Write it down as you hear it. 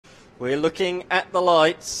We're looking at the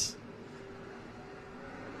lights.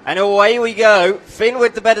 And away we go. Finn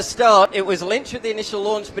with the better start. It was Lynch with the initial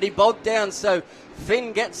launch, but he bogged down, so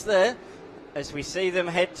Finn gets there as we see them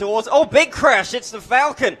head towards... Oh, big crash! It's the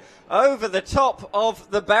Falcon over the top of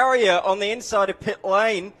the barrier on the inside of pit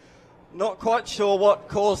lane. Not quite sure what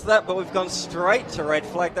caused that, but we've gone straight to red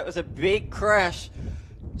flag. That was a big crash.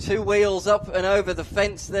 2 wheels up and over the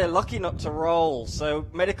fence there. Lucky not to roll. So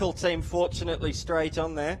medical team fortunately straight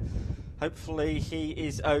on there. Hopefully he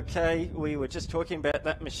is okay. We were just talking about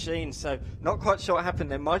that machine, so not quite sure what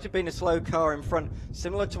happened. There might have been a slow car in front,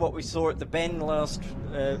 similar to what we saw at the Bend last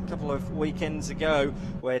couple of weekends ago,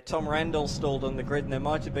 where Tom Randall stalled on the grid, and there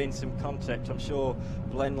might have been some contact. I'm sure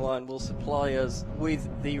Blendline will supply us with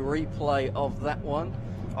the replay of that one.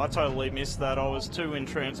 I totally missed that. I was too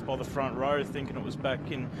entranced by the front row, thinking it was back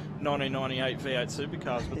in 1998 V8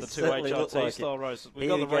 supercars with the two HRT style rows. We've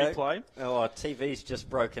got the replay. Oh, our TV's just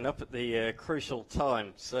broken up at the crucial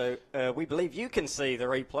time, so we believe you can see the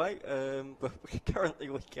replay, but currently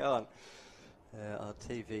we can't. Our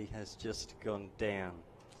TV has just gone down.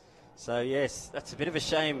 So yes, that's a bit of a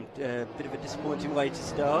shame, bit of a disappointing way to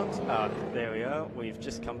start. There we are. We've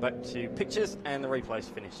just come back to pictures and the replay's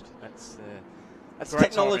finished. That's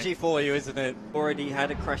technology for you, isn't it? Already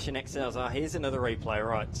had a crash in XLs. Here's another replay.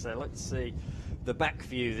 Right, so let's see the back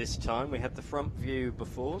view this time. We had the front view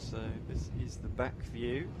before, so this is the back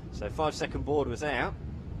view. So 5-second board was out.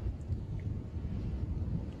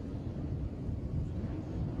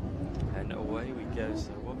 And away we go.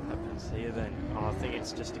 So what happens here then? Oh, I think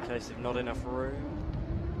it's just a case of not enough room.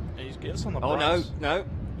 He gets on the brakes. No,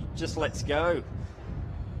 just let's go.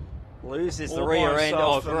 Loses the rear end.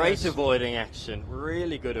 Oh, great avoiding action.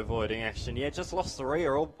 Really good avoiding action. Yeah, just lost the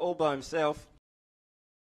rear all by himself.